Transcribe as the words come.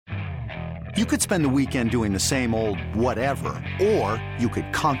You could spend the weekend doing the same old whatever, or you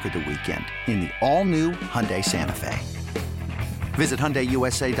could conquer the weekend in the all-new Hyundai Santa Fe. Visit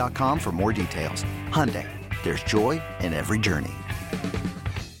HyundaiUSA.com for more details. Hyundai, there's joy in every journey.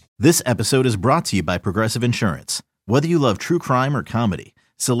 This episode is brought to you by Progressive Insurance. Whether you love true crime or comedy,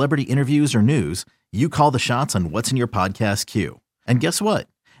 celebrity interviews or news, you call the shots on what's in your podcast queue. And guess what?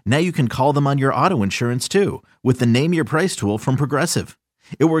 Now you can call them on your auto insurance too with the Name Your Price tool from Progressive.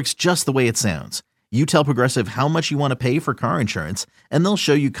 It works just the way it sounds. You tell Progressive how much you want to pay for car insurance, and they'll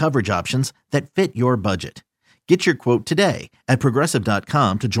show you coverage options that fit your budget. Get your quote today at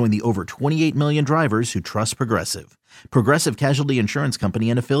Progressive.com to join the over 28 million drivers who trust Progressive. Progressive Casualty Insurance Company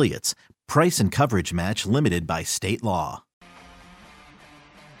and Affiliates. Price and coverage match limited by state law.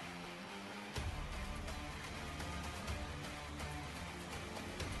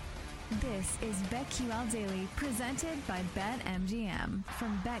 This is BetQL Daily, presented by BetMGM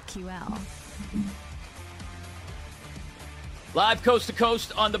from BetQL. Live coast to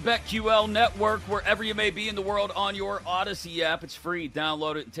coast on the BetQL network, wherever you may be in the world on your Odyssey app. It's free.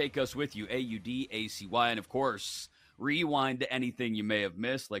 Download it and take us with you. AUDACY. And, of course, rewind to anything you may have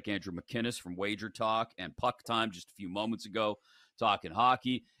missed, like Andrew McKinnis from Wager Talk and Puck Time just a few moments ago, talking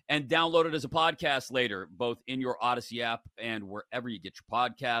hockey. And download it as a podcast later, both in your Odyssey app and wherever you get your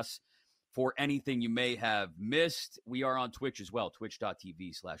podcasts. For anything you may have missed, we are on Twitch as well,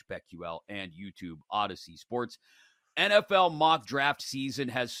 twitch.tv/BetQL and YouTube Odyssey Sports. NFL mock draft season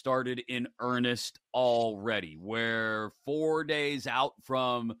has started in earnest already. We're 4 days out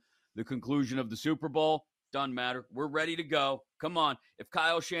from the conclusion of the Super Bowl. Doesn't matter. We're ready to go. Come on. If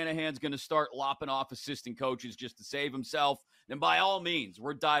Kyle Shanahan's going to start lopping off assistant coaches just to save himself, then by all means,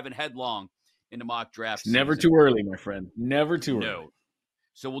 we're diving headlong into mock draft season. Never too early, my friend. Never too early.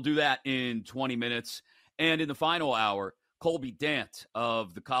 So we'll do that in 20 minutes. And in the final hour, Colby Dant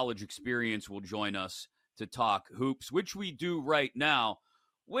of the College Experience will join us to talk hoops, which we do right now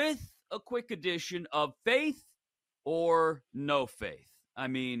with a quick edition of faith or no faith. I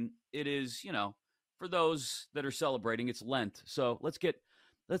mean, it is, for those that are celebrating, it's Lent. So let's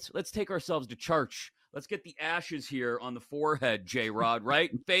take ourselves to church. Let's get the ashes here on the forehead, J-Rod, right?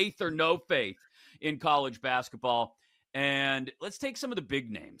 Faith or no faith in college basketball. And let's take some of the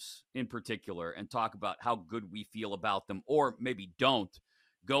big names in particular and talk about how good we feel about them, or maybe don't,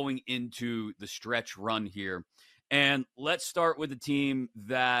 going into the stretch run here. And let's start with a team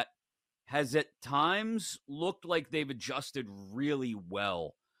that has at times looked like they've adjusted really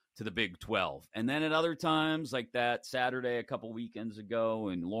well to the Big 12. And then at other times, like that Saturday a couple weekends ago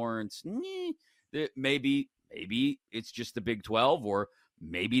in Lawrence, maybe it's just the Big 12, or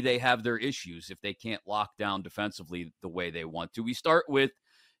maybe they have their issues if they can't lock down defensively the way they want to. We start with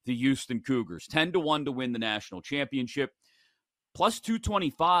the Houston Cougars, 10-1 to win the national championship, plus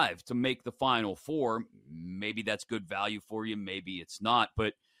 225 to make the Final Four. Maybe that's good value for you. Maybe it's not.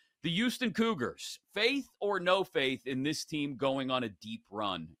 But the Houston Cougars, faith or no faith in this team going on a deep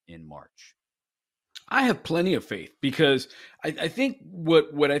run in March? I have plenty of faith because I think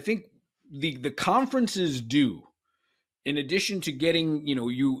what I think the conferences do, in addition to getting,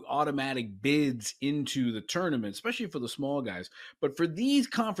 you automatic bids into the tournament, especially for the small guys, but for these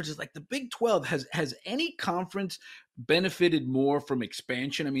conferences, like the Big 12, has any conference benefited more from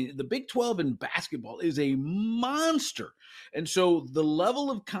expansion? I mean, the Big 12 in basketball is a monster. And so the level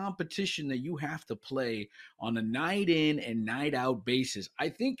of competition that you have to play on a night in and night out basis, I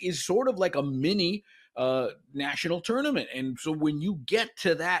think is sort of like a mini national tournament. And so when you get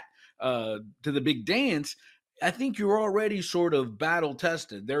to that, to the big dance, I think you're already sort of battle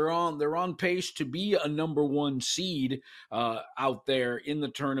tested. They're on pace to be a number one seed out there in the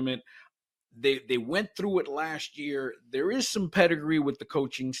tournament. They went through it last year. There is some pedigree with the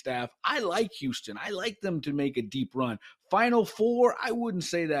coaching staff. I like Houston. I like them to make a deep run. Final Four, I wouldn't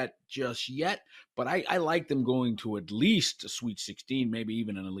say that just yet, but I like them going to at least a Sweet 16, maybe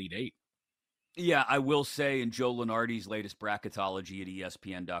even an Elite 8. Yeah, I will say in Joe Lunardi's latest bracketology at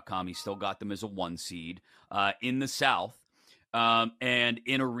ESPN.com, he still got them as a 1 seed in the South, and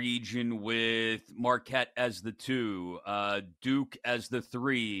in a region with Marquette as the 2, Duke as the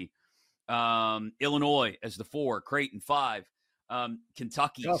 3, Illinois as the 4, Creighton 5,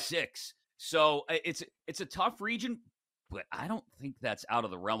 Kentucky 6. So it's a tough region, but I don't think that's out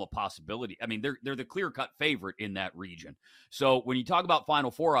of the realm of possibility. I mean, they're the clear-cut favorite in that region. So when you talk about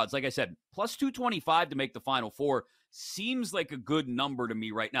Final Four odds, like I said, plus 225 to make the Final Four seems like a good number to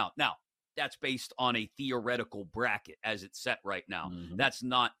me right now. Now, that's based on a theoretical bracket as it's set right now. Mm-hmm. That's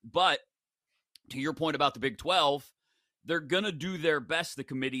not, but to your point about the Big 12, they're going to do their best, the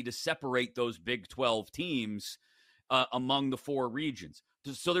committee, to separate those Big 12 teams among the 4 regions.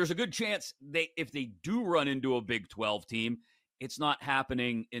 So there's a good chance if they do run into a Big 12 team, it's not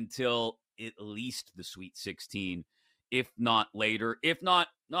happening until at least the Sweet 16, if not later, if not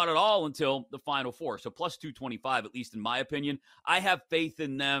at all until the Final Four. So plus 225, at least in my opinion. I have faith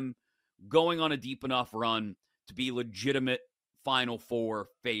in them going on a deep enough run to be legitimate Final Four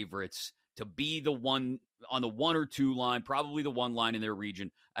favorites, to be the one on the 1 or 2 line, probably the 1 line in their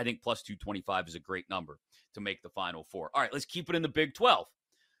region. I think plus 225 is a great number to make the Final Four. All right, let's keep it in the Big 12.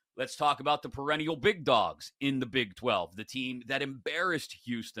 Let's talk about the perennial big dogs in the Big 12, the team that embarrassed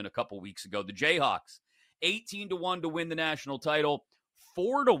Houston a couple weeks ago, the Jayhawks. 18-1 to win the national title,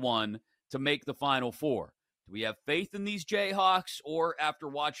 4-1 to make the Final Four. Do we have faith in these Jayhawks, or after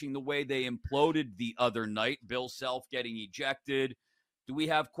watching the way they imploded the other night, Bill Self getting ejected, do we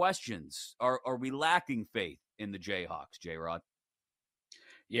have questions? Are we lacking faith in the Jayhawks, J-Rod?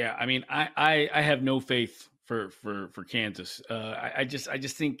 Yeah, I mean, I have no faith for Kansas. I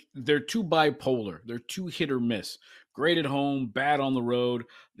just think they're too bipolar. They're too hit or miss. Great at home, bad on the road.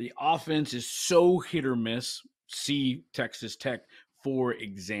 The offense is so hit or miss. See Texas Tech, for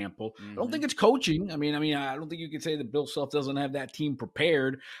example. I don't think it's coaching. I mean, I don't think you could say that Bill Self doesn't have that team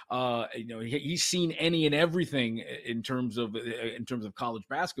prepared. He's seen any and everything in terms of college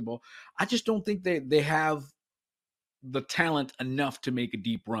basketball. I just don't think they have the talent enough to make a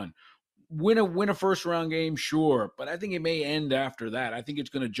deep run. Win a first round game, sure, but I think it may end after that. I think it's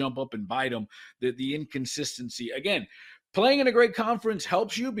going to jump up and bite them. The inconsistency again. Playing in a great conference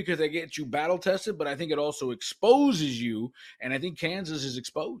helps you because they get you battle tested, but I think it also exposes you, and I think Kansas is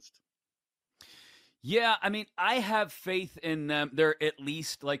exposed. Yeah, I mean, I have faith in them. They're at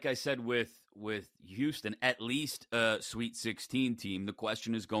least, like I said, with Houston, at least a Sweet 16 team. The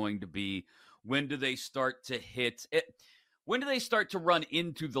question is going to be, when do they start to hit it? When do they start to run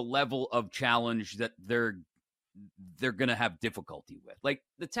into the level of challenge that they're going to have difficulty with? Like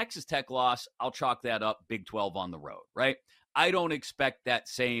the Texas Tech loss, I'll chalk that up Big 12 on the road, right? I don't expect that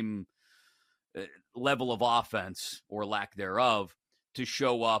same level of offense or lack thereof to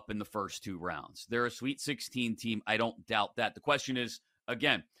show up in the first 2 rounds. They're a Sweet 16 team. I don't doubt that. The question is,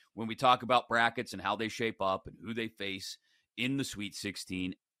 again, when we talk about brackets and how they shape up and who they face in the Sweet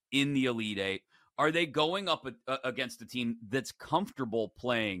 16, in the Elite 8, are they going up against a team that's comfortable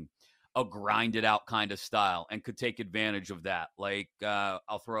playing a grinded out kind of style and could take advantage of that? Like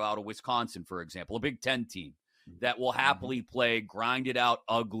I'll throw out a Wisconsin, for example, a Big 10 team that will happily play grinded out,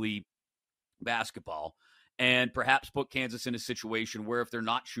 ugly basketball and perhaps put Kansas in a situation where if they're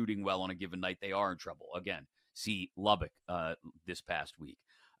not shooting well on a given night, they are in trouble. Again, see Lubbock this past week.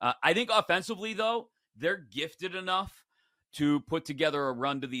 I think offensively, though, they're gifted enough to put together a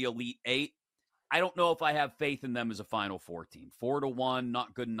run to the Elite 8. I don't know if I have faith in them as a Final Four team. 4-1,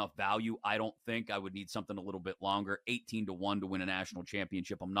 not good enough value. I don't think. I would need something a little bit longer. 18-1 to win a national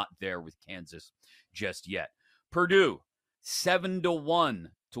championship. I'm not there with Kansas just yet. Purdue,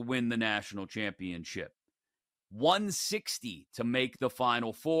 7-1 to win the national championship. 160 to make the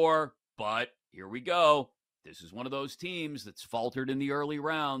Final Four. But here we go. This is one of those teams that's faltered in the early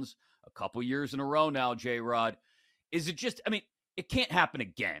rounds a couple years in a row now, J-Rod. Is it just, I mean, it can't happen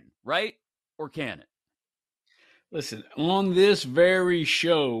again, right? Or can it? Listen, on this very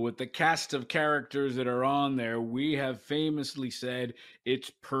show with the cast of characters that are on there, we have famously said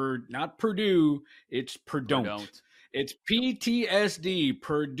it's not Purdue, it's Purdue. It's PTSD,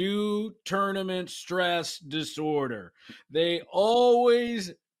 Purdue Tournament Stress Disorder. They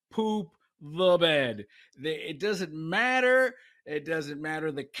always poop the bed. It doesn't matter. It doesn't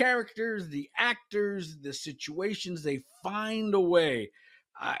matter the characters, the actors, the situations. They find a way.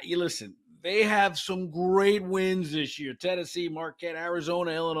 You listen, they have some great wins this year. Tennessee, Marquette,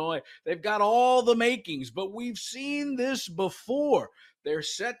 Arizona, Illinois. They've got all the makings, but we've seen this before. They're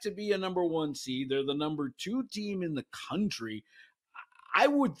set to be a number 1 seed. They're the number 2 team in the country. I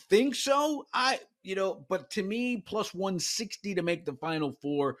would think so. But to me, plus 160 to make the Final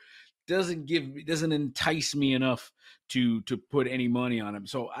Four doesn't entice me enough to put any money on them.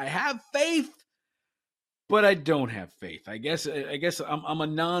 So I have faith, but I don't have faith. I guess I'm a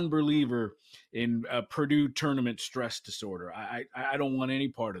non-believer in Purdue tournament stress disorder. I don't want any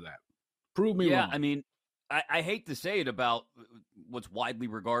part of that. Prove me wrong. Yeah, I mean, I hate to say it about what's widely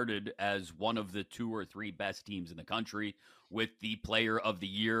regarded as one of the 2 or 3 best teams in the country with the player of the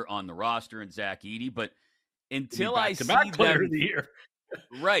year on the roster and Zach Edey, but until I see them, player of the year.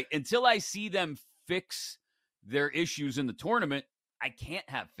 Right, until I see them fix their issues in the tournament, I can't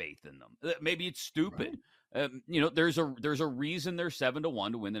have faith in them. Maybe it's stupid. Right. There's a reason they're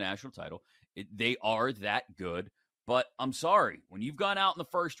 7-1 to win the national title. They are that good, but I'm sorry. When you've gone out in the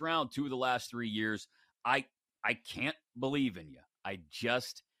first round 2 of the last 3 years, I can't believe in you. I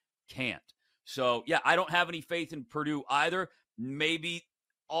just can't. So, yeah, I don't have any faith in Purdue either. Maybe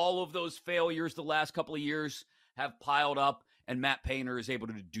all of those failures the last couple of years have piled up, and Matt Painter is able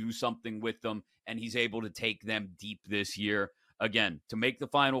to do something with them, and he's able to take them deep this year. Again, to make the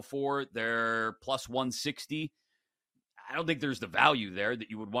Final Four, they're plus 160. I don't think there's the value there that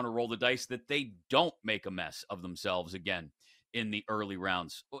you would want to roll the dice that they don't make a mess of themselves again in the early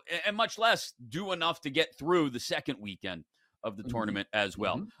rounds, and much less do enough to get through the second weekend of the tournament as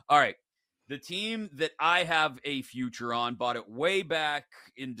well. All right. The team that I have a future on, bought it way back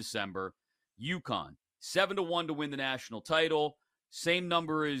in December, UConn, 7-1 to win the national title. Same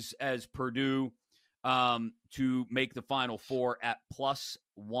number as Purdue to make the Final Four at plus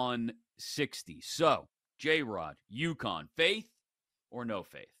 160. So, J-Rod, UConn, faith or no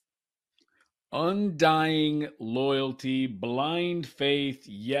faith? Undying loyalty, blind faith.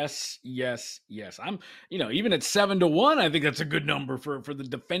 Yes, yes, yes. I'm, even at 7-1, I think that's a good number for the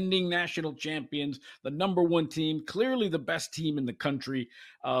defending national champions, the number one team, clearly the best team in the country,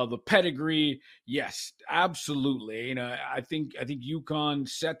 the pedigree. Yes, absolutely. I think UConn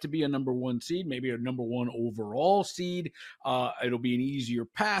set to be a number one seed, maybe a number one overall seed. It'll be an easier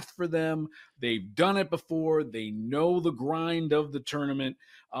path for them. They've done it before. They know the grind of the tournament.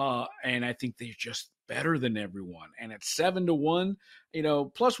 And I think they're just better than everyone. And at 7-1,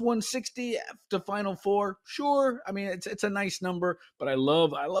 plus 160 to Final Four. Sure. I mean, it's a nice number, but I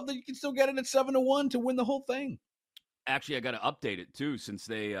love that you can still get it at 7-1 to win the whole thing. Actually, I got to update it too, since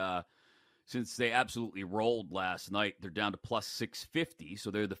they absolutely rolled last night. They're down to plus 650,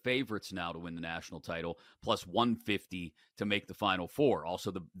 so they're the favorites now to win the national title, plus 150 to make the Final Four,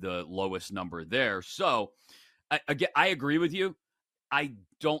 also the lowest number there. So, I agree with you. I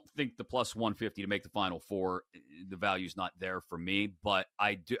don't think the plus 150 to make the Final Four, the value's not there for me, but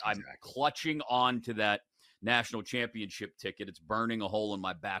I'm clutching on to that national championship ticket. It's burning a hole in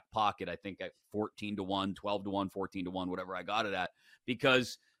my back pocket. I think at 14-1, 12-1, 14-1, whatever I got it at,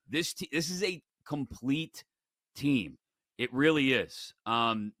 because this is a complete team. It really is.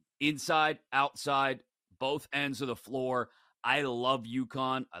 Inside, outside, both ends of the floor. I love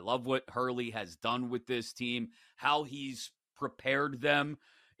UConn. I love what Hurley has done with this team, how he's prepared them,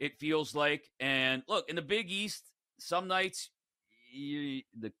 it feels like. And look, in the Big East, some nights the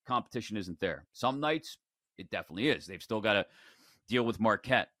competition isn't there. Some nights it definitely is. They've still got to deal with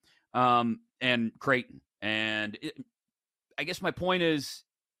Marquette and Creighton. And I guess my point is,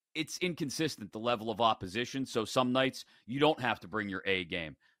 it's inconsistent, the level of opposition. So some nights you don't have to bring your A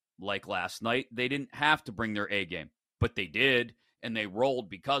game. Like last night, they didn't have to bring their A game, but they did, and they rolled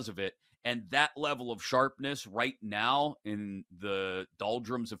because of it. And that level of sharpness right now in the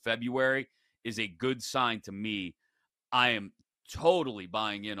doldrums of February is a good sign to me. I am totally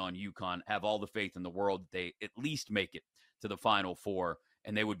buying in on UConn, have all the faith in the world that they at least make it to the Final Four,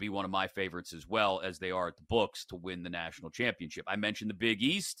 and they would be one of my favorites as well, as they are at the books to win the national championship. I mentioned the Big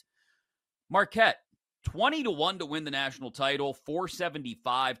East. Marquette, 20-1 to win the national title,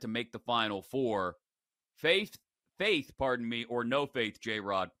 475 to make the Final Four. Faith, or no faith,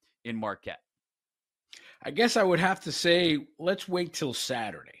 J-Rod, in Marquette? I guess I would have to say, let's wait till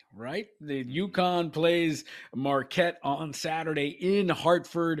Saturday, right? The UConn plays Marquette on Saturday in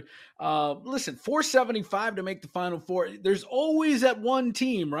Hartford. Listen, 475 to make the Final Four. There's always that one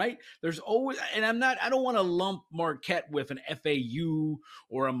team, right? There's always, and I don't want to lump Marquette with an FAU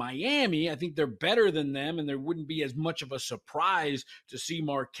or a Miami. I think they're better than them, and there wouldn't be as much of a surprise to see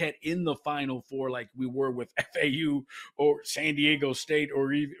Marquette in the Final Four like we were with FAU or San Diego State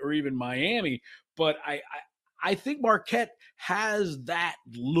or even Miami. But I think Marquette has that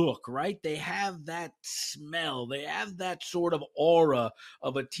look, right? They have that smell. They have that sort of aura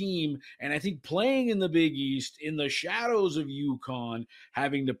of a team. And I think playing in the Big East, in the shadows of UConn,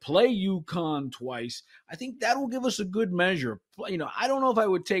 having to play UConn twice, I think that will give us a good measure. I don't know if I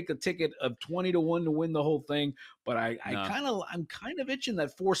would take a ticket of 20-1 to win the whole thing, but I'm kind of itching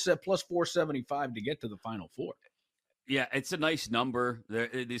that plus 475 to get to the Final Four. Yeah, it's a nice number.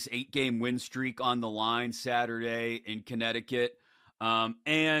 This 8-game win streak on the line Saturday in Connecticut.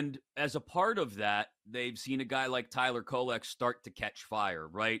 And as a part of that, they've seen a guy like Tyler Kolek start to catch fire,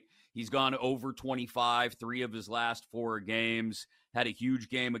 right? He's gone over 25, 3 of his last 4 games, had a huge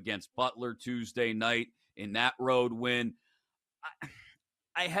game against Butler Tuesday night in that road win.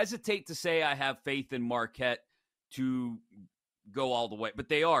 I hesitate to say I have faith in Marquette to go all the way, but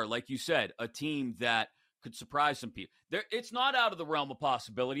they are, like you said, a team that could surprise some people. It's not out of the realm of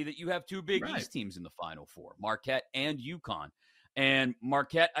possibility that you have 2 Big East teams in the Final Four, Marquette and UConn. And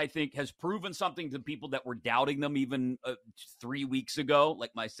Marquette, I think, has proven something to people that were doubting them even 3 weeks ago,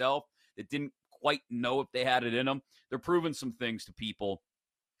 like myself, that didn't quite know if they had it in them. They're proving some things to people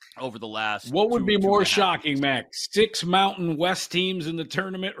over the last What would be more 2.5 shocking, weeks. Max? 6 Mountain West teams in the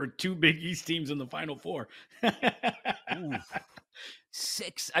tournament or 2 Big East teams in the Final Four? Ooh,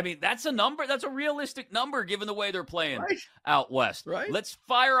 6. I mean, that's a number. That's a realistic number given the way they're playing Right. out west. Right. Let's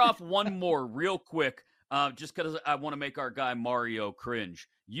fire off one more real quick, just because I want to make our guy Mario cringe.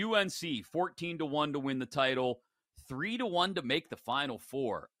 UNC 14-1 to win the title, 3-1 to make the Final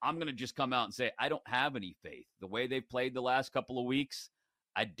Four. I'm going to just come out and say I don't have any faith. The way they've played the last couple of weeks,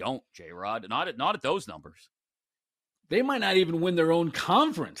 I don't, J-Rod. Not at those numbers. They might not even win their own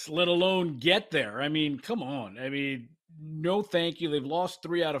conference, let alone get there. I mean, come on. I mean, no thank you. They've lost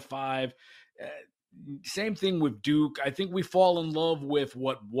 3 out of 5. Same thing with Duke. I think we fall in love with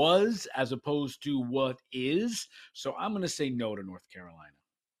what was as opposed to what is. So I'm going to say no to North Carolina.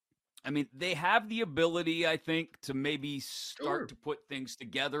 I mean, they have the ability, I think, to maybe start to put things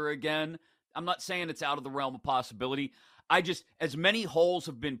together again. I'm not saying it's out of the realm of possibility. As many holes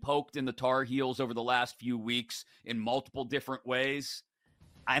have been poked in the Tar Heels over the last few weeks in multiple different ways,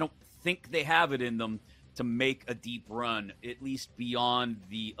 I don't think they have it in them to make a deep run, at least beyond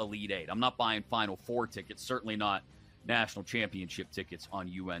the Elite Eight. I'm not buying Final Four tickets, certainly not national championship tickets on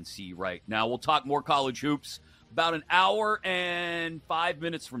UNC right now. We'll talk more college hoops about an hour and 5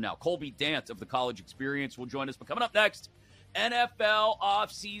 minutes from now. Colby Dant of the College Experience will join us. But coming up next, NFL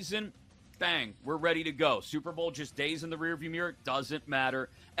offseason. Bang, we're ready to go. Super Bowl just days in the rearview mirror. Doesn't matter.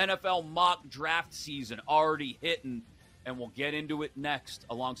 NFL mock draft season already hitting. And we'll get into it next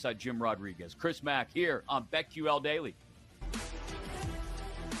alongside Jim Rodriguez. Chris Mack here on BetQL Daily.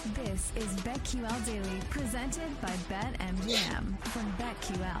 This is BetQL Daily, presented by BetMGM from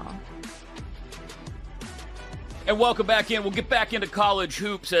BetQL. And welcome back in. We'll get back into college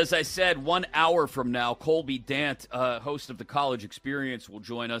hoops. As I said, 1 hour from now, Colby Dant, host of the College Experience, will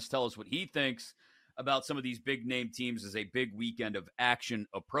join us, tell us what he thinks about some of these big-name teams as a big weekend of action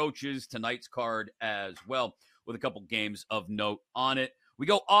approaches. Tonight's card as well, with a couple games of note on it. We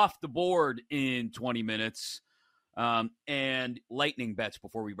go off the board in 20 minutes and lightning bets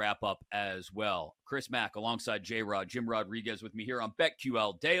before we wrap up as well. Chris Mack alongside J-Rod, Jim Rodriguez with me here on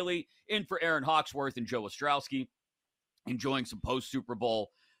BetQL Daily, in for Aaron Hawksworth and Joe Ostrowski, enjoying some post-Super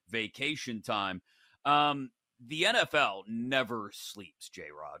Bowl vacation time. The NFL never sleeps,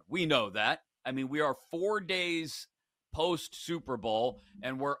 J-Rod. We know that. I mean, we are 4 days post-Super Bowl,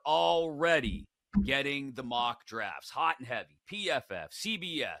 and we're already getting the mock drafts hot and heavy. PFF,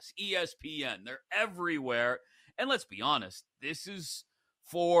 CBS, ESPN, they're everywhere. And let's be honest, this is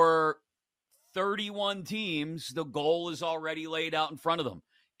for 31 teams. The goal is already laid out in front of them.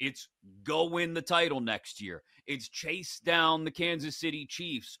 It's go win the title next year. It's chase down the Kansas City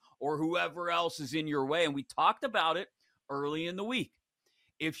Chiefs or whoever else is in your way. And we talked about it early in the week.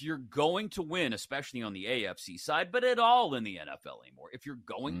 If you're going to win, especially on the AFC side, but at all in the NFL anymore, if you're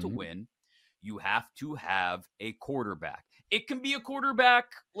going to win, you have to have a quarterback. It can be a quarterback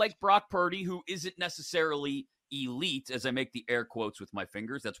like Brock Purdy, who isn't necessarily elite, as I make the air quotes with my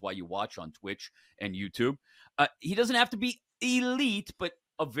fingers. That's why you watch on Twitch and YouTube. He doesn't have to be elite, but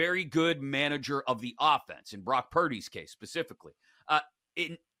a very good manager of the offense, in Brock Purdy's case specifically.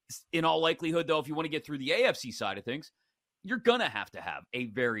 In all likelihood, though, if you want to get through the AFC side of things, you're going to have a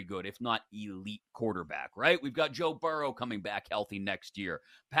very good, if not elite, quarterback, right? We've got Joe Burrow coming back healthy next year.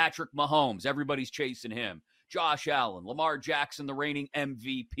 Patrick Mahomes, everybody's chasing him. Josh Allen, Lamar Jackson, the reigning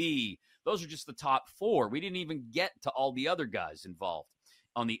MVP. Those are just the top 4. We didn't even get to all the other guys involved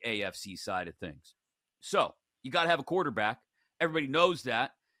on the AFC side of things. So you got to have a quarterback. Everybody knows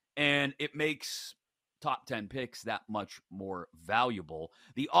that, and it makes top 10 picks that much more valuable.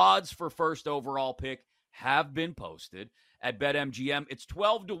 The odds for first overall pick have been posted at BetMGM. It's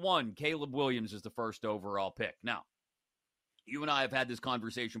 12-1. Caleb Williams is the first overall pick. Now, you and I have had this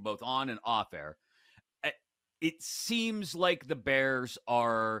conversation both on and off air. It seems like the Bears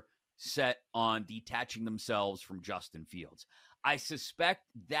are set on detaching themselves from Justin Fields. I suspect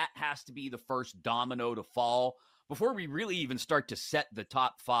that has to be the first domino to fall before we really even start to set the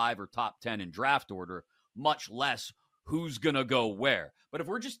top 5 or top 10 in draft order, much less who's going to go where. But if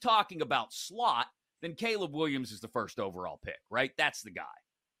we're just talking about slot, then Caleb Williams is the first overall pick, right? That's the guy.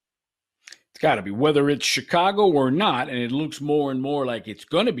 It's got to be, whether it's Chicago or not, and it looks more and more like it's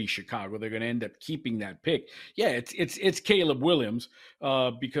going to be Chicago. They're going to end up keeping that pick. Yeah, it's Caleb Williams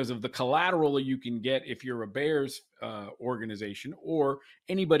because of the collateral that you can get if you're a Bears organization or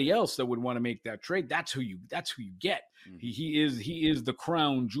anybody else that would want to make that trade. That's who you get. Mm-hmm. He is the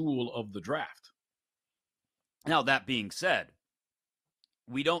crown jewel of the draft. Now, that being said,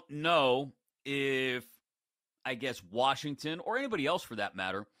 we don't know if, I guess, Washington or anybody else for that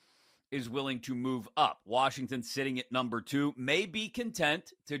matter is willing to move up. Washington sitting at number 2 may be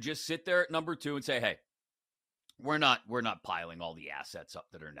content to just sit there at number 2 and say, hey, we're not piling all the assets up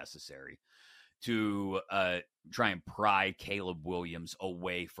that are necessary to try and pry Caleb Williams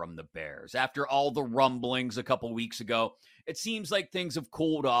away from the Bears. After all the rumblings a couple weeks ago, it seems like things have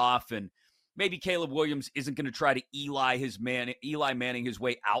cooled off, and maybe Caleb Williams isn't going to try to Eli Manning his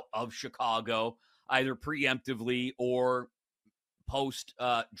way out of Chicago, either preemptively or post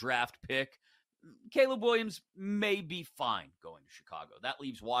draft pick. Caleb Williams may be fine going to Chicago. That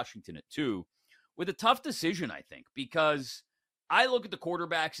leaves Washington at 2 with a tough decision, I think, because I look at the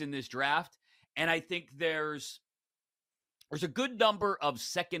quarterbacks in this draft, and I think there's a good number of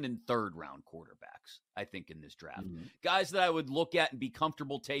second and third round quarterbacks, I think, in this draft. Mm-hmm. Guys that I would look at and be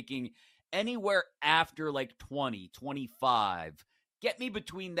comfortable taking anywhere after like 20, 25. Get me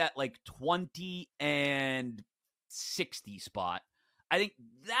between that like 20 and 60 spot. I think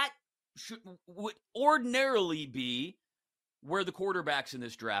that would ordinarily be where the quarterbacks in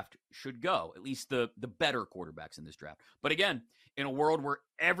this draft should go, at least the better quarterbacks in this draft. But again, in a world where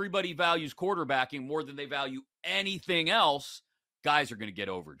everybody values quarterbacking more than they value anything else, guys are going to get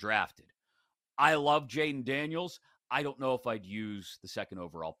overdrafted. I love Jaden Daniels. I don't know if I'd use the second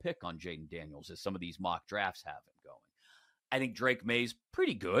overall pick on Jaden Daniels, as some of these mock drafts have him going. I think Drake May's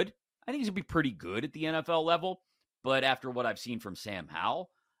pretty good. I think he's going to be pretty good at the NFL level. But after what I've seen from Sam Howell,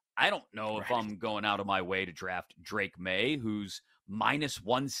 I don't know if I'm going out of my way to draft Drake May, who's minus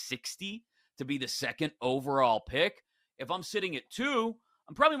 160 to be the second overall pick. If I'm sitting at 2,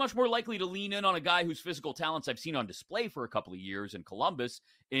 I'm probably much more likely to lean in on a guy whose physical talents I've seen on display for a couple of years in Columbus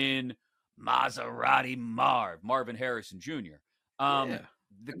in Maserati Marvin Harrison Jr.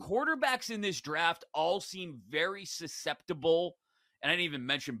 The quarterbacks in this draft all seem very susceptible. And I didn't even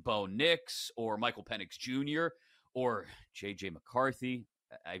mention Bo Nix or Michael Penix Jr. or J.J. McCarthy.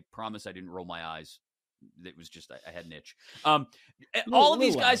 I promise I didn't roll my eyes. It was just, I had an itch. All of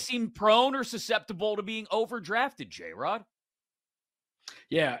these guys seem prone or susceptible to being overdrafted, J-Rod.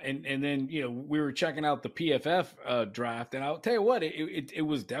 Yeah, and then, we were checking out the PFF draft, and I'll tell you what, it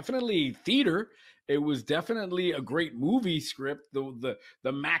was definitely theater. It was definitely a great movie script. The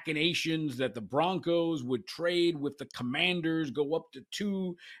machinations that the Broncos would trade with the Commanders, go up to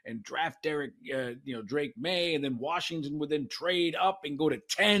 2 and draft Drake May, and then Washington would then trade up and go to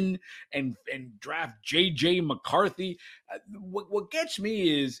 10 and draft J.J. McCarthy. What gets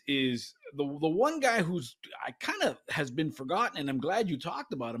me is the one guy who's I kind of has been forgotten, and I'm glad you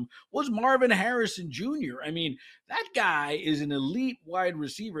talked about him, was Marvin Harrison Jr. I mean, that guy is an elite wide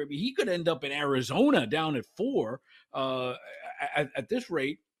receiver. I mean, he could end up in Arizona down at 4 at this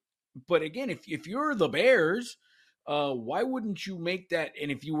rate. But again, if you're the Bears, why wouldn't you make that?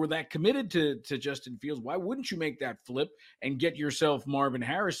 And if you were that committed to Justin Fields, why wouldn't you make that flip and get yourself Marvin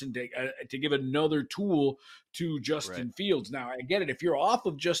Harrison to give another tool to Justin Fields? Now, I get it. If you're off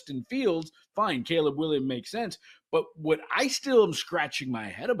of Justin Fields, fine. Caleb Williams makes sense. But what I still am scratching my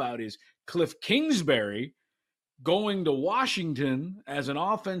head about is Cliff Kingsbury going to Washington as an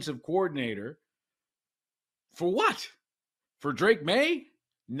offensive coordinator. For what? For Drake May?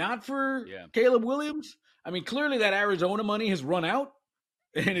 Not for Caleb Williams? I mean, clearly that Arizona money has run out,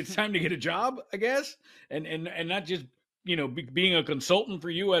 and it's time to get a job, I guess, and not just being a consultant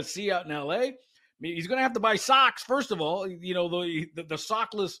for USC out in LA. I mean, he's going to have to buy socks first of all. The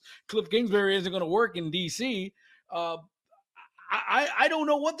sockless Cliff Kingsbury isn't going to work in DC. I don't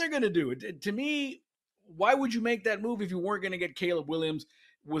know what they're going to do. To me, why would you make that move if you weren't going to get Caleb Williams?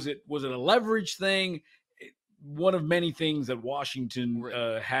 Was it a leverage thing? One of many things that Washington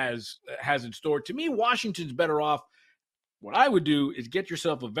has in store. To me, Washington's better off. What I would do is get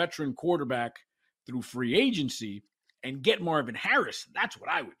yourself a veteran quarterback through free agency and get Marvin Harrison. That's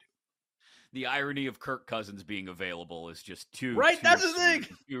what I would do. The irony of Kirk Cousins being available is just too That's the thing.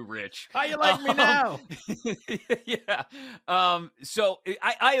 Too rich. How you like me now? Yeah. So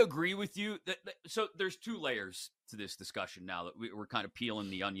I agree with you. So there's 2 layers to this discussion now that we're kind of peeling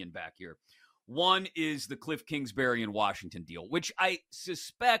the onion back here. One is the Cliff Kingsbury and Washington deal, which I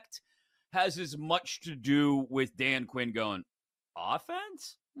suspect has as much to do with Dan Quinn going,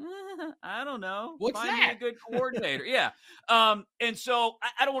 offense? I don't know. What's Find that? me a good coordinator. Yeah. And so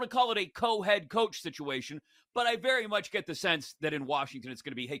I don't want to call it a co-head coach situation, but I very much get the sense that in Washington it's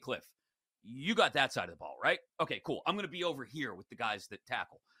going to be, hey, Cliff, you got that side of the ball, right? Okay, cool. I'm going to be over here with the guys that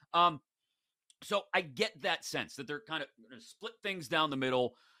tackle. So I get that sense that they're kind of going to split things down the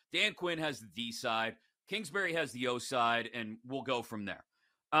middle. Dan Quinn has the D side, Kingsbury has the O side, and we'll go from there.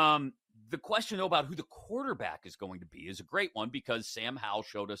 The question, though, about who the quarterback is going to be is a great one because Sam Howell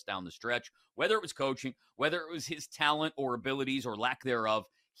showed us down the stretch, whether it was coaching, whether it was his talent or abilities or lack thereof,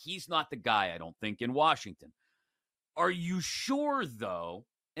 He's not the guy, I don't think, in Washington. Are you sure, though?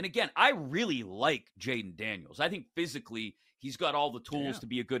 And again, I really like Jaden Daniels. I think physically he's got all the tools to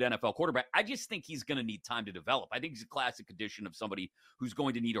be a good NFL quarterback. I just think he's going to need time to develop. I think he's a classic addition of somebody who's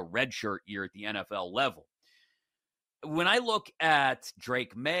going to need a redshirt year at the NFL level. When I look at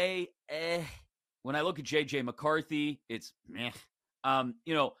Drake May, when I look at J.J. McCarthy, it's meh.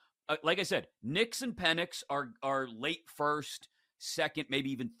 Like I said, Nix and Penix are late first, second,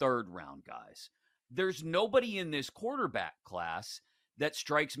 maybe even third round guys. There's nobody in this quarterback class that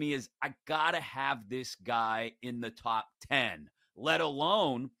strikes me as I got to have this guy in the top 10, let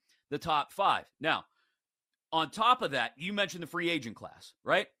alone the top 5. Now, on top of that, you mentioned the free agent class,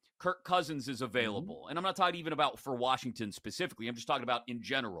 right? Kirk Cousins is available. And I'm not talking even about for Washington specifically. I'm just talking about in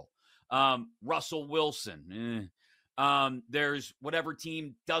general. Russell Wilson. There's whatever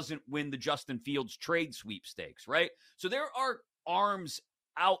team doesn't win the Justin Fields trade sweepstakes, right? So there are arms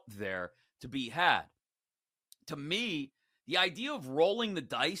out there to be had. To me, the idea of rolling the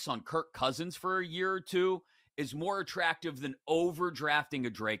dice on Kirk Cousins for a year or two is more attractive than overdrafting a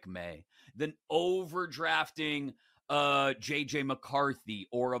Drake May, than overdrafting J.J. McCarthy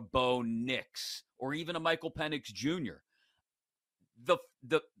or a Bo Nix or even a Michael Penix Jr. The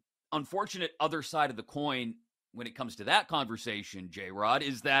unfortunate other side of the coin when it comes to that conversation, J-Rod,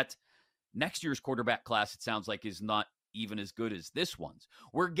 is that next year's quarterback class, it sounds like, is not even as good as this one's.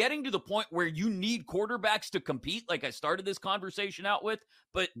 We're getting to the point where you need quarterbacks to compete, like I started this conversation out with,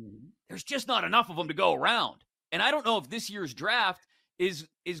 but there's just not enough of them to go around. And I don't know if this year's draft is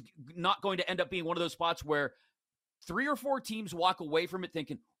not going to end up being one of those spots where 3 or 4 teams walk away from it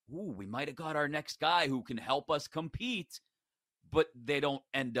thinking, ooh, we might have got our next guy who can help us compete, but they don't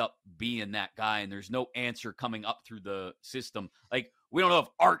end up being that guy, and there's no answer coming up through the system. Like, we don't know if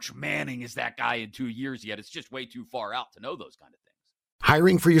Arch Manning is that guy in 2 years yet. It's just way too far out to know those kind of things.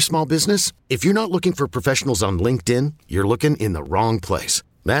 Hiring for your small business? If you're not looking for professionals on LinkedIn, you're looking in the wrong place.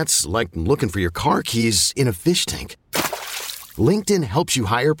 That's like looking for your car keys in a fish tank. LinkedIn helps you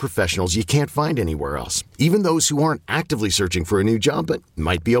hire professionals you can't find anywhere else, even those who aren't actively searching for a new job but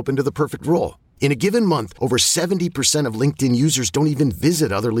might be open to the perfect role. In a given month, over 70% of LinkedIn users don't even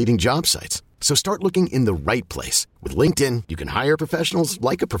visit other leading job sites. So start looking in the right place. With LinkedIn, you can hire professionals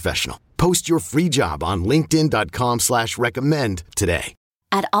like a professional. Post your free job on linkedin.com/recommend today.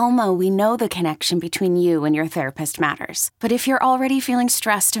 At Alma, we know the connection between you and your therapist matters. But if you're already feeling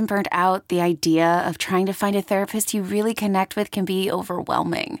stressed and burnt out, the idea of trying to find a therapist you really connect with can be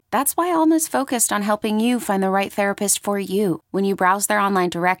overwhelming. That's why Alma's focused on helping you find the right therapist for you. When you browse their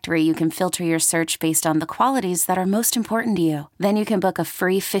online directory, you can filter your search based on the qualities that are most important to you. Then you can book a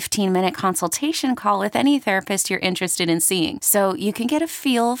free 15-minute consultation call with any therapist you're interested in seeing, so you can get a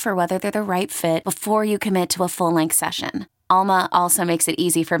feel for whether they're the right fit before you commit to a full-length session. Alma also makes it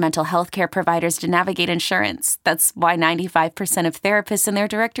easy for mental health care providers to navigate insurance. That's why 95% of therapists in their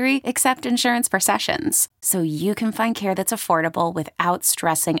directory accept insurance for sessions, so you can find care that's affordable without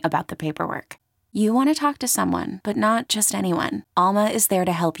stressing about the paperwork. You want to talk to someone, but not just anyone. Alma is there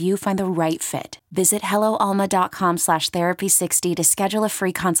to help you find the right fit. Visit helloalma.com/therapy60 to schedule a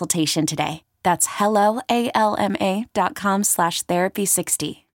free consultation today. That's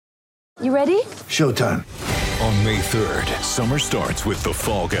helloalma.com/therapy60. You ready? Showtime. On May 3rd, summer starts with The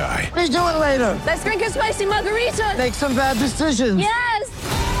Fall Guy. Let's do it later. Let's drink a spicy margarita. Make some bad decisions. Yes.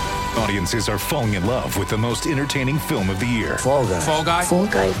 Audiences are falling in love with the most entertaining film of the year. Fall Guy. Fall Guy? Fall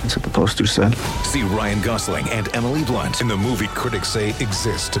Guy. That's what the poster said. See Ryan Gosling and Emily Blunt in the movie critics say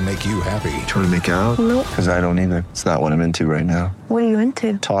exists to make you happy. Trying to make it out? Nope. Because I don't either. It's not what I'm into right now. What are you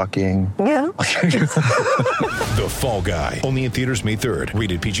into? Talking. Yeah. The Fall Guy. Only in theaters May 3rd.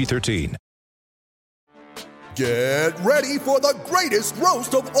 Rated PG-13. Get ready for the greatest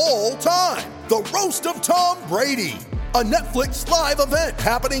roast of all time. The Roast of Tom Brady. A Netflix live event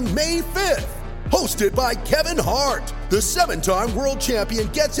happening May 5th. Hosted by Kevin Hart. The 7-time world champion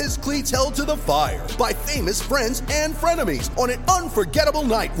gets his cleats held to the fire by famous friends and frenemies on an unforgettable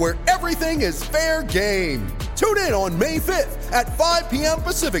night where everything is fair game. Tune in on May 5th at 5 p.m.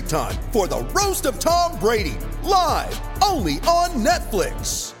 Pacific time for the Roast of Tom Brady. Live only on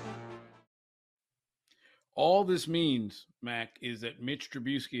Netflix. All this means, Mac, is that Mitch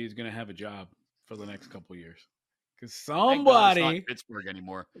Trubisky is going to have a job for the next couple of years. Because somebody, Pittsburgh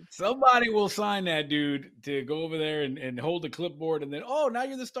anymore. Somebody will sign that dude to go over there and hold the clipboard, and then, oh, now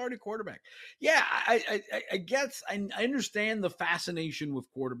you're the starting quarterback. Yeah, I guess I understand the fascination with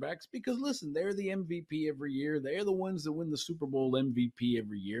quarterbacks because, listen, they're the MVP every year. They're the ones that win the Super Bowl MVP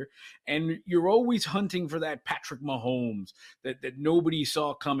every year, and you're always hunting for that Patrick Mahomes that nobody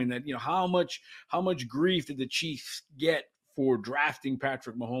saw coming. That, you know, how much grief did the Chiefs get for drafting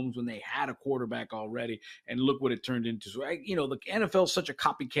Patrick Mahomes when they had a quarterback already, and look what it turned into. So, the NFL is such a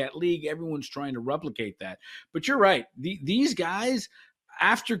copycat league. Everyone's trying to replicate that. But you're right. These guys,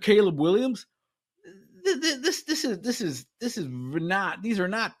 after Caleb Williams, these are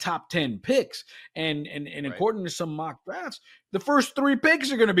not top 10 picks. And right. According to some mock drafts, the first 3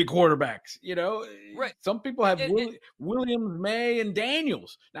 picks are going to be quarterbacks. Right. Some people have Williams, May, and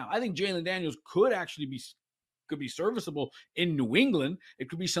Daniels. Now, I think Jalen Daniels could be serviceable in New England. It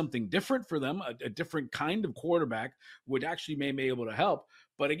could be something different for them. A different kind of quarterback would actually may be able to help.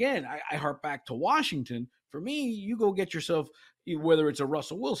 But again, I harp back to Washington. For me, you go get yourself, whether it's a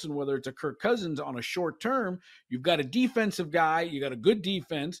Russell Wilson, whether it's a Kirk Cousins on a short term, you've got a defensive guy, you got a good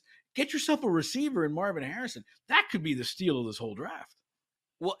defense, get yourself a receiver in Marvin Harrison. That could be the steal of this whole draft.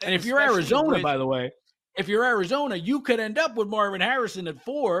 Well, and if you're Arizona, by the way, you could end up with Marvin Harrison at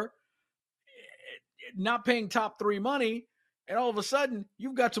 4, not paying top 3 money, and all of a sudden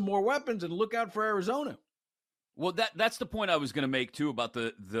you've got some more weapons, and look out for Arizona. Well, that's the point I was going to make too about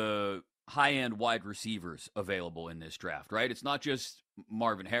the high-end wide receivers available in this draft, right? It's not just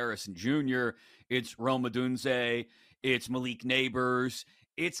Marvin Harrison Jr., it's Rome Odunze, it's Malik Neighbors,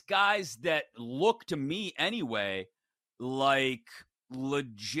 it's guys that look to me anyway like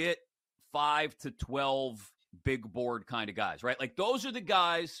legit 5 to 12 big board kind of guys, right? Like those are the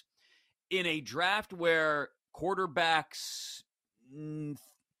guys in a draft where quarterbacks 2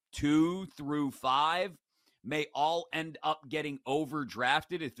 through 5 may all end up getting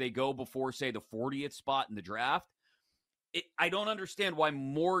overdrafted if they go before, say, the 40th spot in the draft. I don't understand why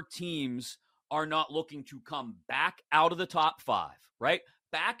more teams are not looking to come back out of the top 5, right?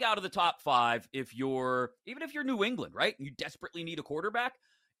 Back out of the top 5 even if you're New England, right? You desperately need a quarterback.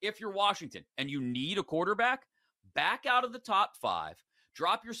 If you're Washington and you need a quarterback, back out of the top 5.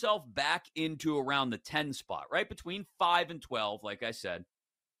 Drop yourself back into around the 10 spot, right? Between 5 and 12, like I said.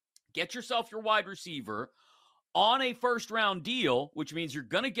 Get yourself your wide receiver on a first-round deal, which means you're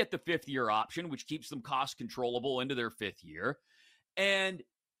going to get the 5th-year option, which keeps them cost controllable into their 5th year. And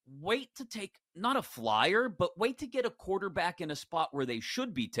wait to take, not a flyer, but wait to get a quarterback in a spot where they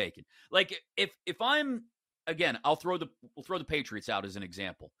should be taken. Like, if I'm, again, we'll throw the Patriots out as an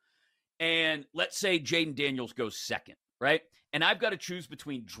example. And let's say Jaden Daniels goes 2nd, right? And I've got to choose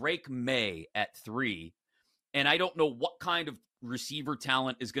between Drake May at 3, and I don't know what kind of receiver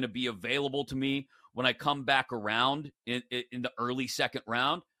talent is going to be available to me when I come back around in the early 2nd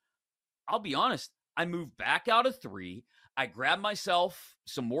round. I'll be honest, I move back out of 3. I grab myself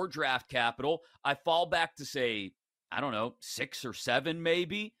some more draft capital. I fall back to, say, 6 or 7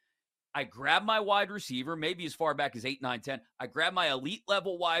 maybe. I grab my wide receiver, maybe as far back as 8, 9, 10. I grab my elite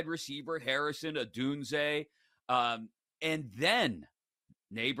level wide receiver, Harrison, Odunze, and then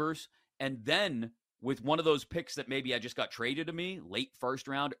Neighbors, and then with one of those picks that maybe I just got traded to me, late 1st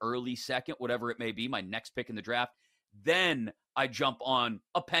round, early 2nd, whatever it may be, my next pick in the draft, then I jump on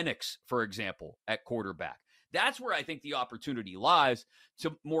a Penix, for example, at quarterback. That's where I think the opportunity lies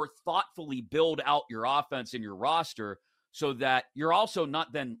to more thoughtfully build out your offense and your roster so that you're also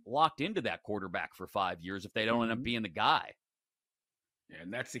not then locked into that quarterback for 5 years if they don't end up being the guy. Yeah,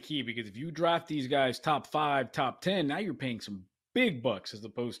 and that's the key, because if you draft these guys top 5, top 10, now you're paying some big bucks as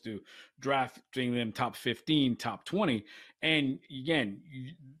opposed to drafting them top 15, top 20. And again,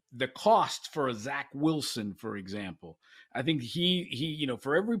 the cost for a Zach Wilson, for example, I think he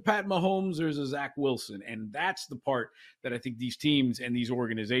for every Pat Mahomes, there's a Zach Wilson. And that's the part that I think these teams and these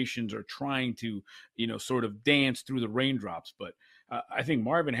organizations are trying to, sort of dance through the raindrops. But I think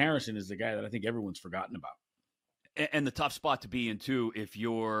Marvin Harrison is the guy that I think everyone's forgotten about. And the tough spot to be in, too, if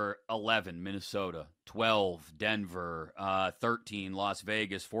you're 11, Minnesota, 12, Denver, 13, Las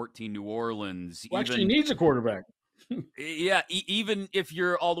Vegas, 14, New Orleans. Well, actually needs a quarterback. Yeah, even if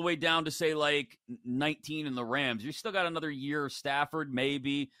you're all the way down to, say, like 19 in the Rams, you still got another year of Stafford,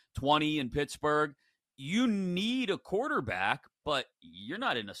 maybe 20 in Pittsburgh. You need a quarterback, but you're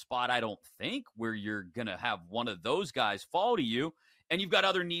not in a spot, I don't think, where you're going to have one of those guys fall to you. And you've got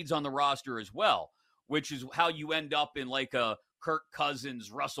other needs on the roster as well, which is how you end up in like a Kirk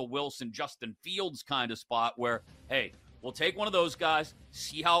Cousins, Russell Wilson, Justin Fields kind of spot where, hey, we'll take one of those guys,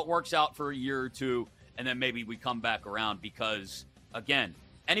 see how it works out for a year or two, and then maybe we come back around because, again,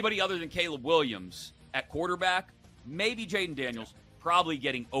 anybody other than Caleb Williams at quarterback, maybe Jaden Daniels, probably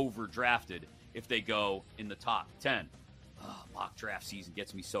getting overdrafted if they go in the top 10. Mock draft season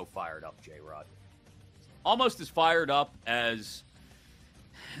gets me so fired up, J-Rod. Almost as fired up as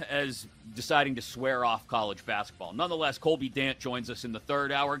deciding to swear off college basketball. Nonetheless, Colby Dant joins us in the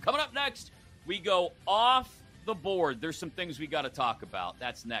 3rd hour. And coming up next, we go off the board. There's some things we got to talk about.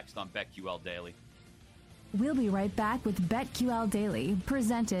 That's next on BetQL Daily. We'll be right back with BetQL Daily,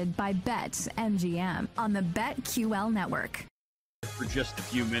 presented by BetMGM on the BetQL network. For just a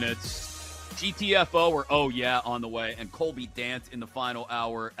few minutes, GTFO or Oh Yeah on the way, and Colby Dant in the final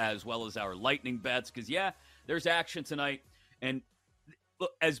hour, as well as our lightning bets, because, there's action tonight. And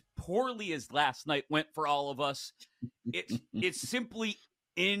look, as poorly as last night went for all of us, it's simply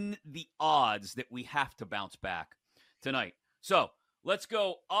in the odds that we have to bounce back tonight. So let's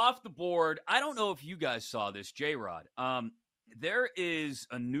go off the board. I don't know if you guys saw this, J-Rod. There is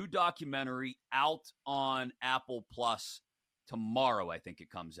a new documentary out on Apple Plus tomorrow, I think it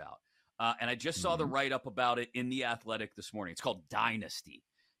comes out. And I just saw the write-up about it in The Athletic this morning. It's called Dynasty.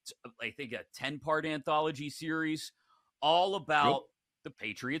 It's, I think, a 10-part anthology series all about the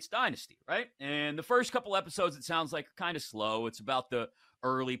Patriots dynasty, right? And the first couple episodes, it sounds like, are kind of slow. It's about the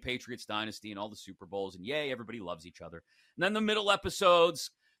early Patriots dynasty and all the Super Bowls, and yay, everybody loves each other. And then the middle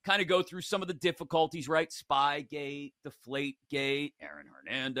episodes kind of go through some of the difficulties, right? Spygate, Deflategate, Aaron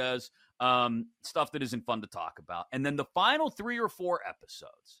Hernandez, stuff that isn't fun to talk about. And then the final 3 or 4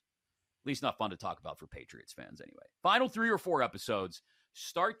 episodes, at least not fun to talk about for Patriots fans anyway. Final 3 or 4 episodes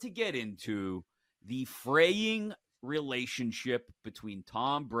start to get into the fraying relationship between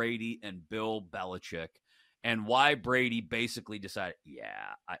Tom Brady and Bill Belichick, and why Brady basically decided,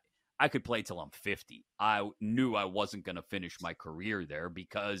 I could play till I'm 50. I knew I wasn't going to finish my career there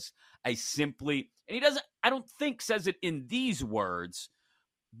because I simply, and he doesn't, I don't think says it in these words,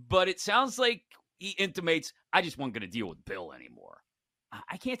 but it sounds like he intimates, I just wasn't going to deal with Bill anymore.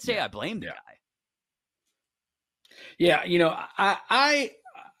 I can't say I blame the guy. Yeah,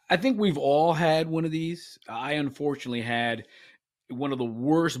 I think we've all had one of these. I unfortunately had one of the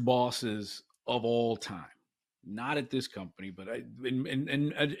worst bosses of all time. Not at this company, but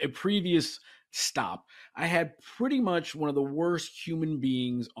in a previous stop, I had pretty much one of the worst human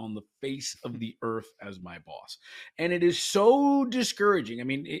beings on the face of the earth as my boss. And it is so discouraging. I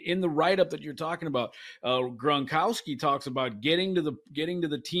mean, in the write-up that you're talking about, Gronkowski talks about getting to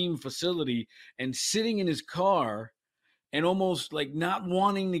the team facility and sitting in his car and almost like not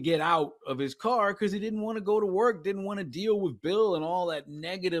wanting to get out of his car because he didn't want to go to work, didn't want to deal with Bill and all that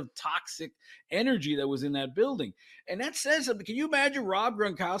negative, toxic energy that was in that building. And that says something. Can you imagine Rob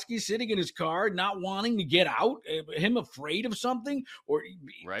Gronkowski sitting in his car, not wanting to get out, him afraid of something? Or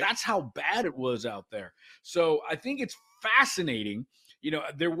That's how bad it was out there. So I think it's fascinating.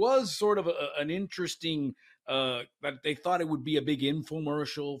 There was sort of an interesting that they thought it would be a big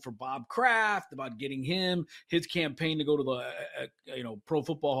infomercial for Bob Kraft about getting his campaign to go to the Pro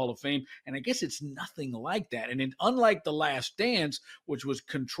Football Hall of Fame, and I guess it's nothing like that. And unlike The Last Dance, which was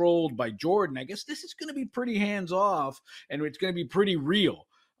controlled by Jordan, I guess this is going to be pretty hands off, and it's going to be pretty real.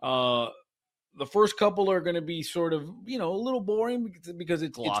 The first couple are going to be sort of, a little boring because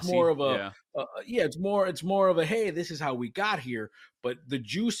it's more of a, it's more of a, hey, this is how we got here. But the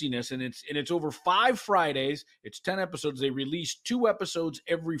juiciness, and it's over 5 Fridays. It's 10 episodes. They release 2 episodes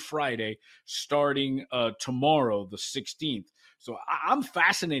every Friday, starting tomorrow, the 16th. So I'm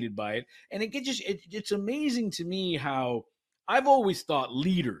fascinated by it, and it's amazing to me how I've always thought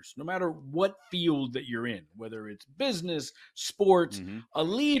leaders, no matter what field that you're in, whether it's business, sports, a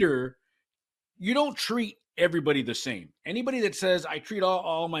leader. You don't treat everybody the same. Anybody that says I treat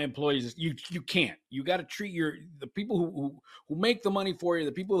all my employees, you can't. You got to treat the people who make the money for you,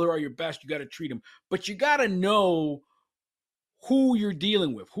 the people who are your best. You got to treat them, but you got to know who you're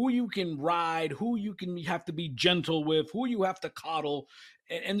dealing with, who you can ride, who you have to be gentle with, who you have to coddle,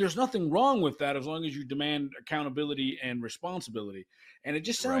 and there's nothing wrong with that as long as you demand accountability and responsibility. And it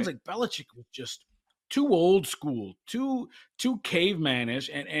just sounds like Belichick was just too old school, too cavemanish,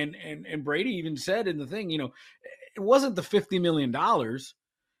 and Brady even said in the thing, it wasn't the $50 million. I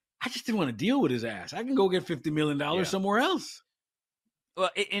just didn't want to deal with his ass. I can go get $50 million somewhere else. Well,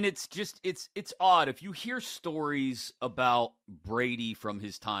 and it's just it's odd if you hear stories about Brady from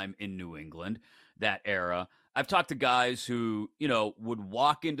his time in New England, that era. I've talked to guys who would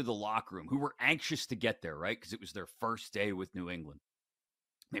walk into the locker room who were anxious to get there, right, because it was their first day with New England.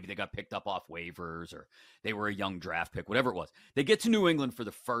 Maybe they got picked up off waivers or they were a young draft pick, whatever it was. They get to New England for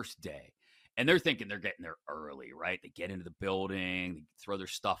the first day, and they're thinking they're getting there early, right? They get into the building, they throw their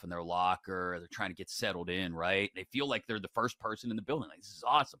stuff in their locker, they're trying to get settled in, right? They feel like they're the first person in the building. Like, this is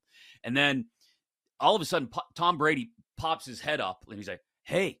awesome. And then all of a sudden, Tom Brady pops his head up, and he's like,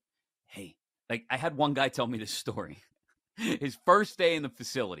 hey. Like, I had one guy tell me this story. His first day in the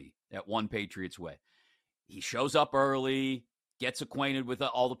facility at One Patriots Way. He shows up early, gets acquainted with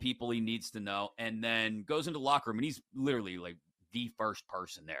all the people he needs to know, and then goes into the locker room, and he's literally like the first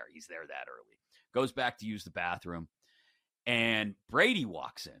person there. He's there that early. Goes back to use the bathroom, And Brady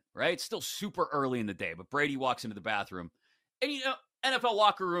walks in, right? It's still super early in the day, but Brady walks into the bathroom. And, NFL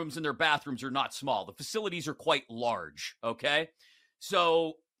locker rooms and their bathrooms are not small. The facilities are quite large, okay?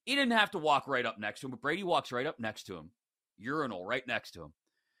 So he didn't have to walk right up next to him, but Brady walks right up next to him. Urinal right next to him.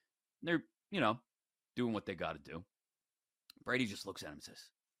 And they're, doing what they got to do. Brady just looks at him and says,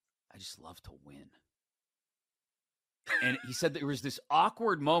 I just love to win. And he said there was this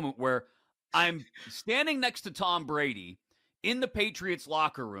awkward moment where I'm standing next to Tom Brady in the Patriots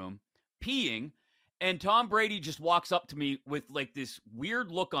locker room, peeing, and Tom Brady just walks up to me with like this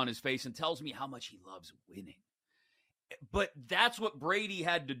weird look on his face and tells me how much he loves winning. But that's what Brady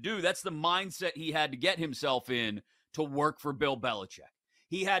had to do. That's the mindset he had to get himself in to work for Bill Belichick.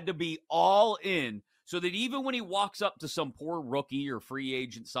 He had to be all in so that even when he walks up to some poor rookie or free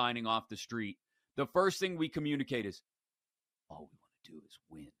agent signing off the street, the first thing we communicate is, all we want to do is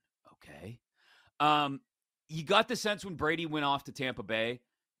win, okay? You got the sense when Brady went off to Tampa Bay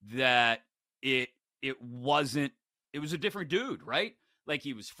that it was a different dude, right? Like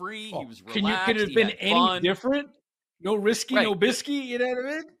he was free, he was relaxed. Could it have been any different? No risky, right. No bisky, you know what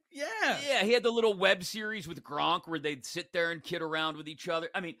I mean? Yeah. Yeah, he had the little web series with Gronk where they'd sit there and kid around with each other.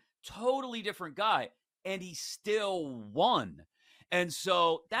 I mean, totally different guy, and he still won. And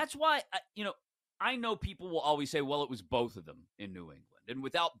so that's why, I know people will always say, well, it was both of them in New England. And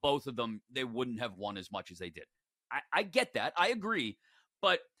without both of them, they wouldn't have won as much as they did. I get that. I agree.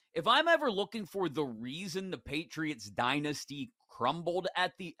 But if I'm ever looking for the reason the Patriots dynasty crumbled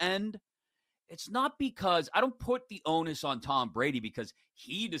at the end, it's not because I don't put the onus on Tom Brady because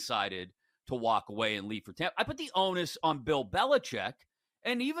he decided to walk away and leave for Tampa. I put the onus on Bill Belichick,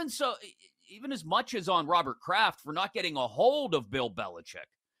 and even as much as on Robert Kraft for not getting a hold of Bill Belichick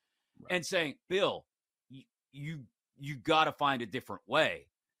and saying, Bill, you got to find a different way.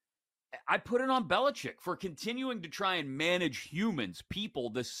 I put it on Belichick for continuing to try and manage humans, people,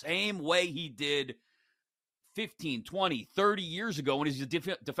 the same way he did 15, 20, 30 years ago when he was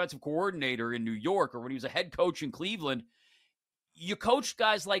a defensive coordinator in New York or when he was a head coach in Cleveland. You coached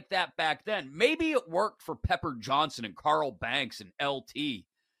guys like that back then. Maybe it worked for Pepper Johnson and Carl Banks and LT.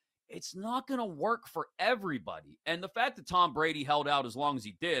 It's not going to work for everybody. And the fact that Tom Brady held out as long as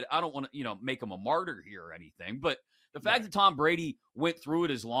he did, I don't want to, make him a martyr here or anything, but the fact that Tom Brady went through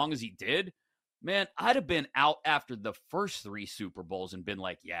it as long as he did, man, I'd have been out after the first 3 Super Bowls and been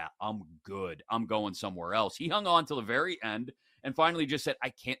like, yeah, I'm good. I'm going somewhere else. He hung on till the very end and finally just said,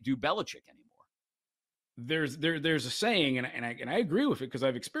 I can't do Belichick anymore. There's a saying, and I agree with it because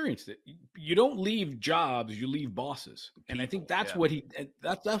I've experienced it. You don't leave jobs, you leave bosses. And I think that's what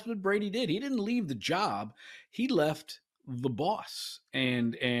that's what Brady did. He didn't leave the job. He left the boss.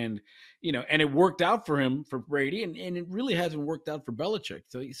 And it worked out for him, for Brady, and it really hasn't worked out for Belichick.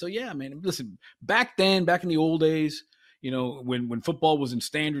 So yeah, man, listen, back in the old days, when football was in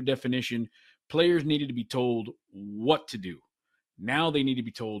standard definition, players needed to be told what to do. Now they need to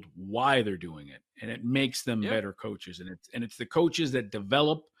be told why they're doing it, and it makes them better coaches. And it's the coaches that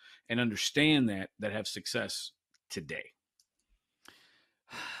develop and understand that have success today.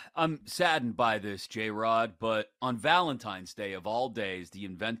 I'm saddened by this, J-Rod, but on Valentine's Day of all days, the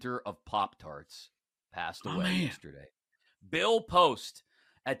inventor of Pop-Tarts passed away yesterday. Bill Post,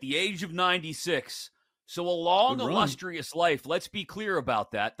 at the age of 96. So a long, illustrious life. Let's be clear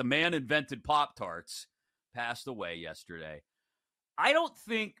about that. The man invented Pop-Tarts, passed away yesterday. I don't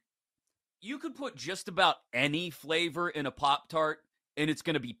think you could put just about any flavor in a Pop-Tart and it's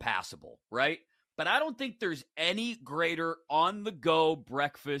going to be passable, right? But I don't think there's any greater on-the-go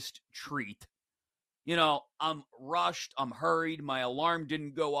breakfast treat. I'm rushed, I'm hurried, my alarm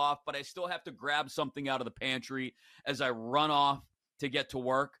didn't go off, but I still have to grab something out of the pantry as I run off to get to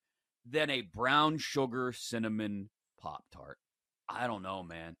work, than a brown sugar cinnamon Pop-Tart. I don't know,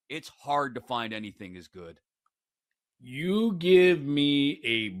 man. It's hard to find anything as good. You give me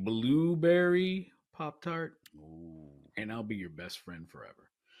a blueberry Pop-Tart, and I'll be your best friend forever.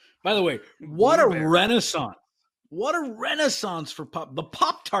 By the way, what a renaissance. What a renaissance for the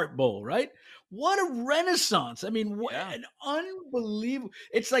Pop-Tart Bowl, right? What a renaissance. I mean, an unbelievable.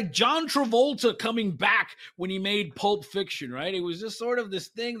 It's like John Travolta coming back when he made Pulp Fiction, right? It was just sort of this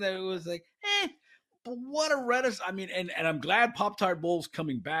thing that it was like, but what a renaissance. I mean, and I'm glad Pop-Tart Bowl's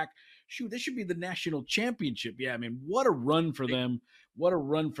coming back. Shoot, this should be the national championship. Yeah, I mean, what a run for them. What a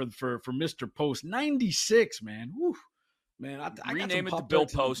run for Mr. Post. 96, man. Whew. Man, I rename it the Bill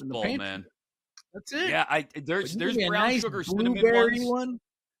Post Bowl, man. That's it. Yeah, there's brown nice sugar cinnamon ones.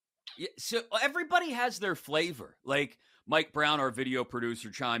 Yeah, so everybody has their flavor. Like Mike Brown, our video producer,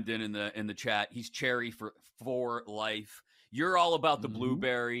 chimed in the chat. He's cherry for life. You're all about the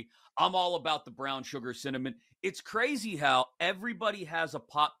blueberry. I'm all about the brown sugar cinnamon. It's crazy how everybody has a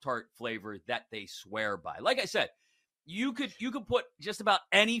Pop-Tart flavor that they swear by. Like I said, you could put just about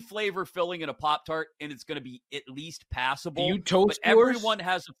any flavor filling in a Pop-Tart, and it's going to be at least passable. Do you toast but yours? Everyone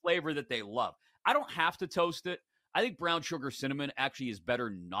has a flavor that they love. I don't have to toast it. I think brown sugar cinnamon actually is better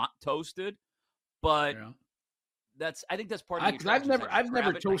not toasted, but I think that's part of the attraction. I've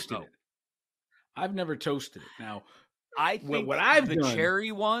never toasted it. I've never toasted it. Now, I think the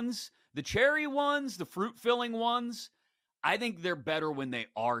cherry ones, the fruit filling ones, I think they're better when they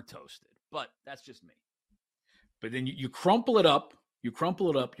are toasted. But that's just me. But then you crumple it up. You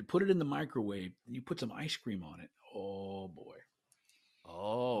put it in the microwave, and you put some ice cream on it. Oh boy.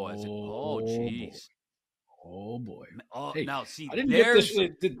 Jeez. Oh boy. Oh, hey, now see, I didn't get this.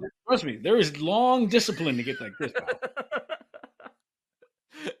 Trust me, there is long discipline to get like this.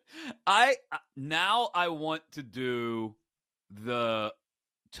 I want to do the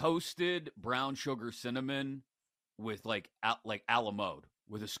toasted brown sugar cinnamon with like a la mode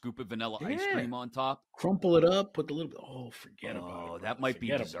with a scoop of vanilla ice cream on top. Crumple it up, put a little bit. Oh, forget about it. That might be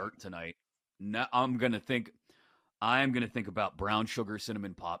dessert tonight. No, I'm gonna think about brown sugar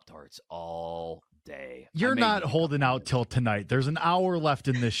cinnamon Pop-Tarts all day. You're not holding out till tonight. There's an hour left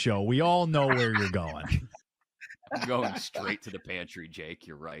in this show. We all know where you're going. I'm going straight to the pantry, Jake.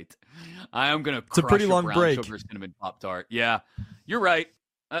 You're right. I am going to crush a pretty long brown break. Sugar cinnamon Pop-Tart. Yeah, you're right.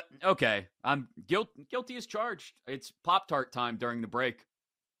 Okay, I'm guilty as charged. It's Pop-Tart time during the break.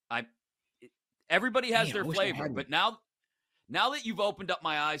 Everybody has their flavor, but now that you've opened up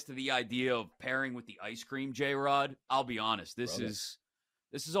my eyes to the idea of pairing with the ice cream, J-Rod, I'll be honest. This is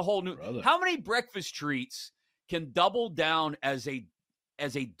a whole new. How many breakfast treats can double down as a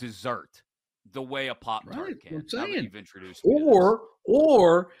dessert the way a Pop-Tart can? Now that you've introduced me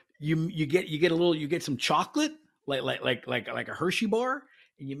or you get some chocolate like a Hershey bar,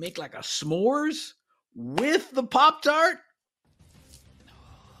 and you make like a s'mores with the Pop-Tart.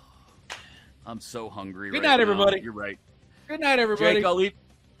 I'm so hungry. Good night, everybody. You're right. Good night, everybody. Jake,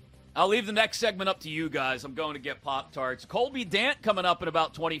 I'll leave the next segment up to you guys. I'm going to get Pop-Tarts. Colby Dant coming up in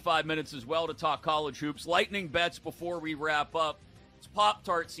about 25 minutes as well to talk college hoops. Lightning bets before we wrap up. It's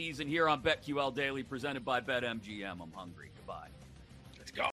Pop-Tart season here on BetQL Daily, presented by BetMGM. I'm hungry. Goodbye.